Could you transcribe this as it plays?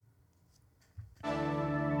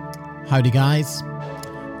Howdy guys,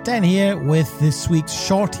 Dan here with this week's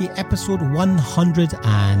shorty episode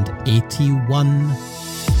 181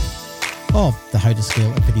 of the How to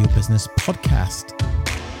Scale a Video Business podcast.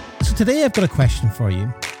 So today I've got a question for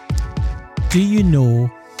you. Do you know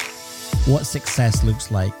what success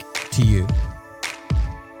looks like to you?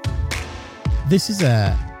 This is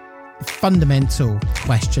a fundamental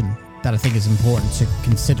question that I think is important to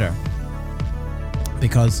consider,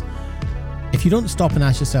 because if you don't stop and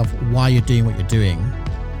ask yourself why you're doing what you're doing,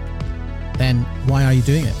 then why are you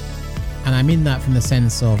doing it? And I mean that from the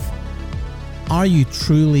sense of, are you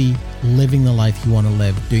truly living the life you want to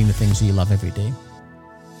live, doing the things that you love every day?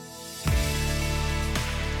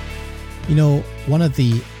 You know, one of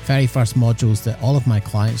the very first modules that all of my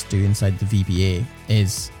clients do inside the VBA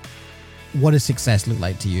is, what does success look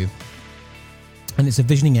like to you? And it's a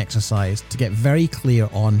visioning exercise to get very clear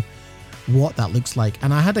on what that looks like.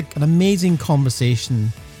 And I had an amazing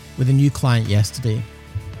conversation with a new client yesterday,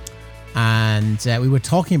 and we were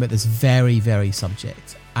talking about this very, very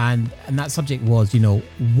subject. And that subject was, you know,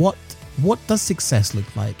 what does success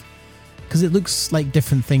look like? Because it looks like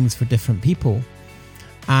different things for different people.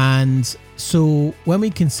 And so when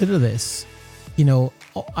we consider this, you know,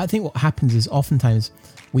 I think what happens is oftentimes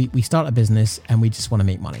we start a business and we just want to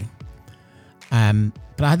make money. But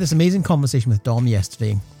I had this amazing conversation with Dom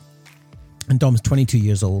yesterday, and Dom's 22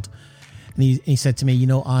 years old. And he said to me, you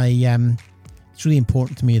know, it's really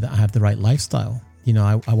important to me that I have the right lifestyle. You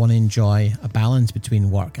know, I want to enjoy a balance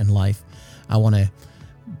between work and life. I want to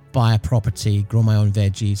buy a property, grow my own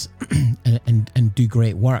veggies, and do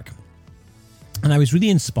great work. And I was really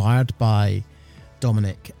inspired by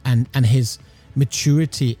Dominic and his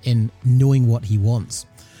maturity in knowing what he wants.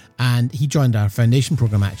 And he joined our foundation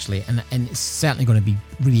program actually, and it's certainly going to be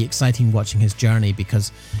really exciting watching his journey,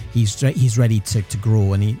 because he's ready to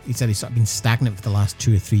grow. And he said he's sort of been stagnant for the last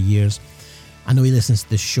 2 or 3 years. I know he listens to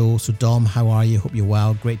this show. So Dom, how are you? Hope you're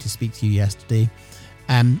well. Great to speak to you yesterday.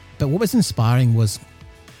 But what was inspiring was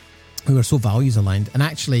we were so values aligned. And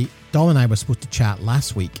actually, Dom and I were supposed to chat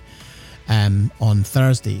last week on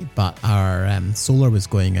Thursday, but our solar was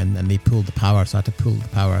going and they pulled the power, so I had to pull the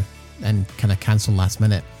power and kind of cancel last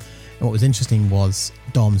minute. And what was interesting was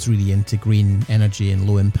Dom's really into green energy and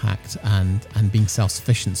low impact and being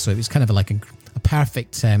self-sufficient. So it was kind of like a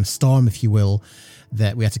perfect storm, if you will,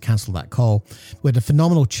 that we had to cancel that call. We had a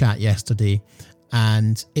phenomenal chat yesterday,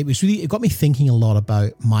 and it got me thinking a lot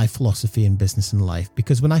about my philosophy in business and life.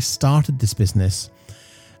 Because when I started this business,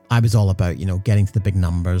 I was all about, you know, getting to the big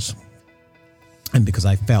numbers. And because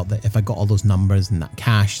I felt that if I got all those numbers and that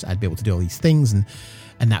cash, I'd be able to do all these things, and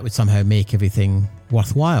that would somehow make everything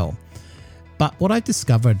worthwhile. But what I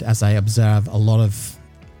discovered as I observe a lot of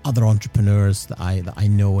other entrepreneurs that I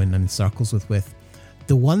know and in circles with,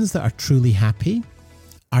 the ones that are truly happy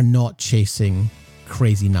are not chasing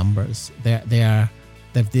crazy numbers.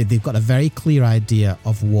 They've got a very clear idea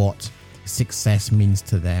of what success means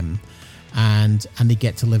to them, and they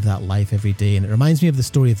get to live that life every day. And it reminds me of the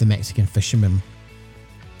story of the Mexican fisherman,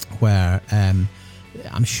 where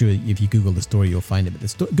I'm sure if you Google the story, you'll find it.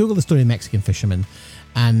 But Google the story of Mexican fisherman,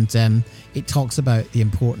 and it talks about the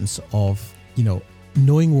importance of, you know,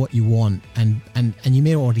 knowing what you want, and you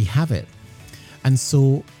may already have it. And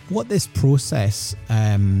so what this process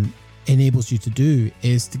enables you to do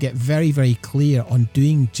is to get very, very clear on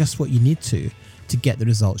doing just what you need to get the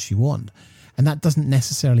results you want. And that doesn't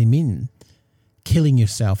necessarily mean killing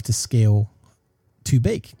yourself to scale too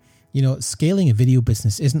big. You know, scaling a video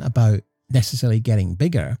business isn't about necessarily getting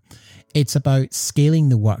bigger. It's about scaling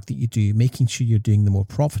the work that you do, making sure you're doing the more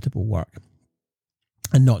profitable work,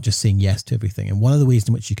 and not just saying yes to everything. And one of the ways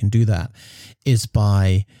in which you can do that is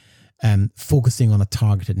by focusing on a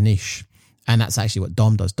targeted niche. And that's actually what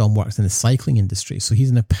Dom does. Dom works in the cycling industry. So he's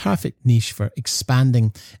in a perfect niche for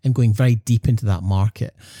expanding and going very deep into that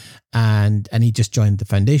market. And he just joined the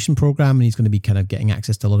foundation program, and he's going to be kind of getting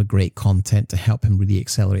access to a lot of great content to help him really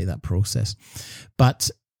accelerate that process. But,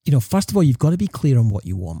 you know, first of all, you've got to be clear on what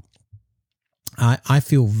you want. I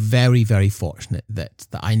feel very, very fortunate that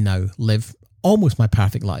I now live almost my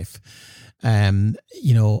perfect life.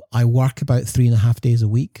 You know, I work about 3.5 days a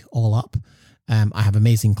week, all up. I have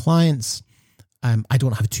amazing clients. I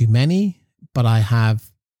don't have too many, but I have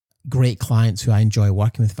great clients who I enjoy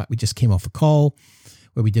working with. In fact, we just came off a call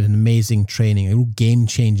where we did an amazing training, a real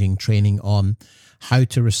game-changing training on how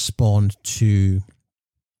to respond to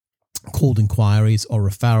cold inquiries or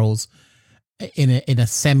referrals in a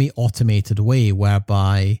semi-automated way,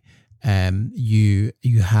 whereby you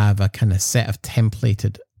have a kind of set of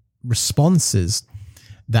templated responses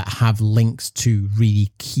that have links to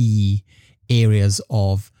really key areas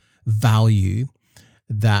of value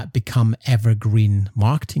that become evergreen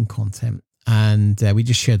marketing content. And we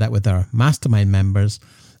just shared that with our mastermind members.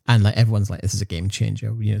 And like everyone's like, this is a game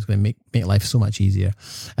changer. It's going to make life so much easier.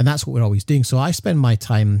 And that's what we're always doing. So I spend my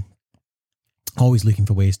time always looking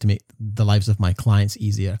for ways to make the lives of my clients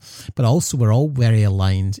easier. But also we're all very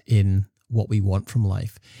aligned in what we want from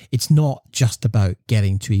life. It's not just about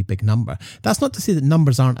getting to a big number. That's not to say that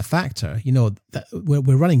numbers aren't a factor. That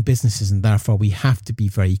we're running businesses, and therefore we have to be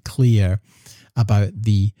very clear about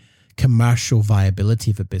the commercial viability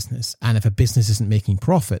of a business. And if a business isn't making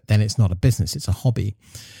profit, then it's not a business, it's a hobby.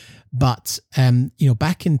 But,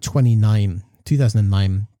 back in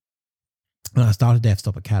 2009, when I started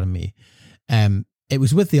F-Stop Academy, it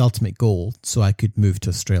was with the ultimate goal so I could move to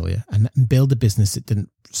Australia and build a business that didn't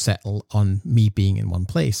settle on me being in one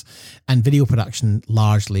place. And video production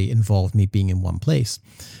largely involved me being in one place.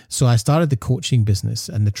 So I started the coaching business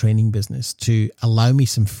and the training business to allow me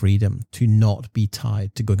some freedom to not be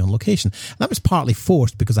tied to going on location. And that was partly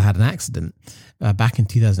forced because I had an accident back in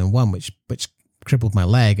 2001, which crippled my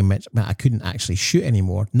leg and meant I couldn't actually shoot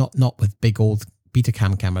anymore, not with big old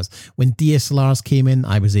Betacam cameras. When DSLRs came in,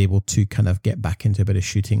 I was able to kind of get back into a bit of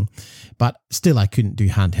shooting, but still I couldn't do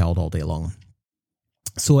handheld all day long.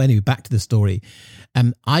 So anyway, back to the story.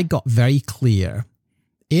 I got very clear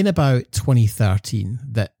in about 2013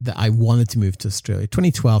 that I wanted to move to Australia,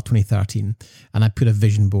 2012, 2013, and I put a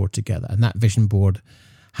vision board together, and that vision board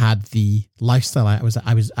had the lifestyle I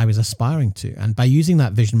was aspiring to. And by using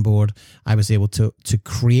that vision board, I was able to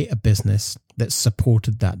create a business that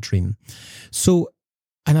supported that dream. So,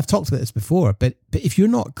 and I've talked about this before, but if you're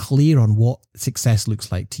not clear on what success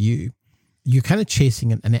looks like to you, you're kind of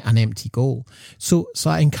chasing an empty goal. So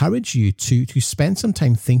I encourage you to spend some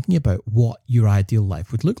time thinking about what your ideal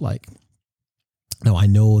life would look like. Now, I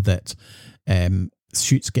know that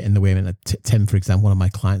shoots get in the way. I mean, Tim, for example, one of my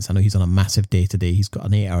clients, I know he's on a massive day today. He's got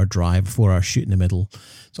an 8-hour drive, 4-hour shoot in the middle.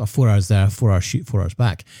 So 4 hours there, 4 hours shoot, 4 hours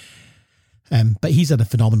back. But he's had a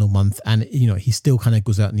phenomenal month, and he still kind of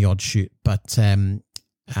goes out in the odd shoot. But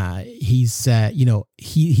he's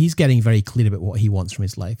getting very clear about what he wants from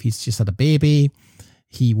his life. He's just had a baby.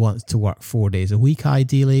 He wants to work 4 days a week,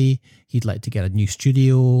 ideally. He'd like to get a new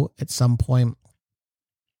studio at some point.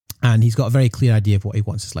 And he's got a very clear idea of what he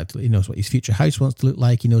wants his life to look like. He knows what his future house wants to look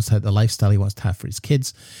like. He knows how the lifestyle he wants to have for his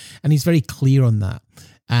kids. And he's very clear on that.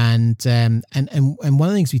 And one of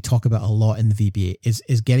the things we talk about a lot in the VBA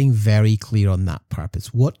is getting very clear on that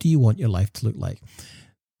purpose. What do you want your life to look like?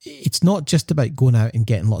 It's not just about going out and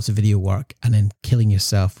getting lots of video work and then killing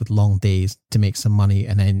yourself with long days to make some money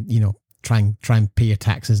and then, try and pay your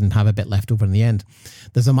taxes and have a bit left over in the end.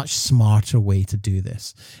 There's a much smarter way to do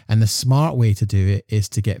this. And the smart way to do it is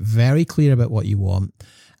to get very clear about what you want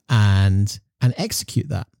and execute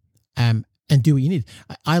that and do what you need.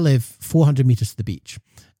 I live 400 meters to the beach.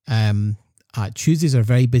 Tuesdays are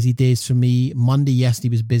very busy days for me. Monday, yesterday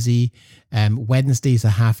was busy. Wednesday is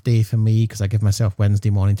a half day for me because I give myself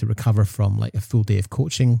Wednesday morning to recover from like a full day of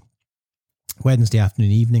coaching. Wednesday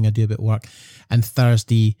afternoon, evening, I do a bit of work. And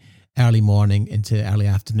Thursday, early morning into early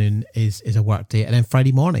afternoon is a work day. And then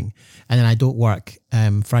Friday morning. And then I don't work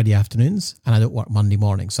Friday afternoons and I don't work Monday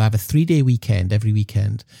morning. So I have a 3-day weekend every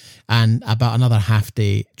weekend and about another half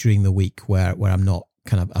day during the week where I'm not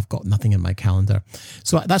I've got nothing in my calendar.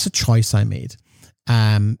 So that's a choice I made.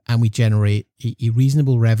 And we generate a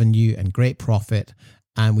reasonable revenue and great profit.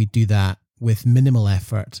 And we do that with minimal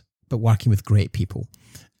effort, but working with great people.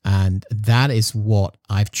 And that is what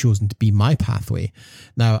I've chosen to be my pathway.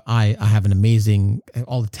 Now, I have an amazing,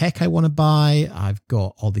 all the tech I want to buy. I've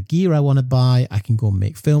got all the gear I want to buy. I can go and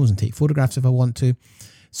make films and take photographs if I want to.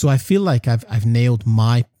 So I feel like I've nailed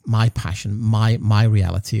my passion, my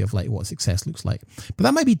reality of like what success looks like. But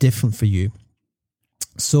that might be different for you.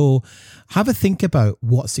 So have a think about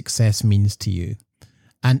what success means to you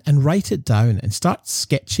and write it down and start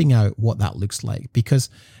sketching out what that looks like. Because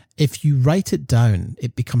if you write it down,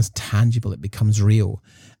 it becomes tangible, it becomes real.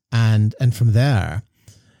 And from there,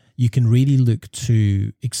 you can really look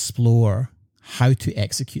to explore how to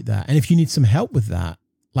execute that. And if you need some help with that,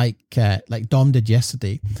 like Dom did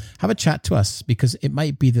yesterday, have a chat to us because it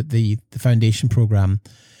might be that the foundation program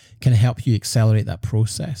can help you accelerate that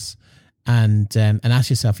process. And ask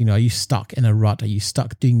yourself, are you stuck in a rut? Are you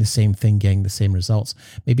stuck doing the same thing, getting the same results?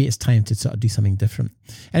 Maybe it's time to sort of do something different.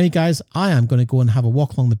 Anyway, guys, I am going to go and have a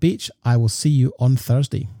walk along the beach. I will see you on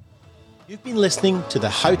Thursday. You've been listening to the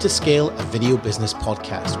How to Scale a Video Business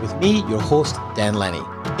podcast with me, your host, Dan Lenny.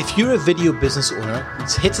 If you're a video business owner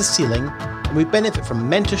who's hit a ceiling and we benefit from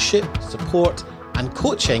mentorship, support, and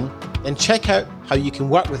coaching, then check out how you can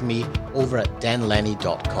work with me over at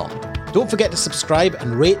danlenny.com. Don't forget to subscribe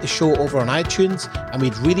and rate the show over on iTunes, and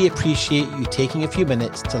we'd really appreciate you taking a few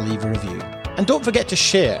minutes to leave a review. And don't forget to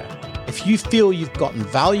share. If you feel you've gotten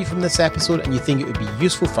value from this episode and you think it would be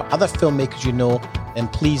useful for other filmmakers you know, then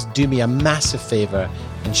please do me a massive favour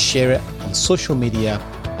and share it on social media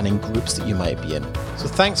and in groups that you might be in. So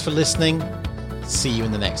thanks for listening. See you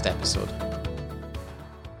in the next episode.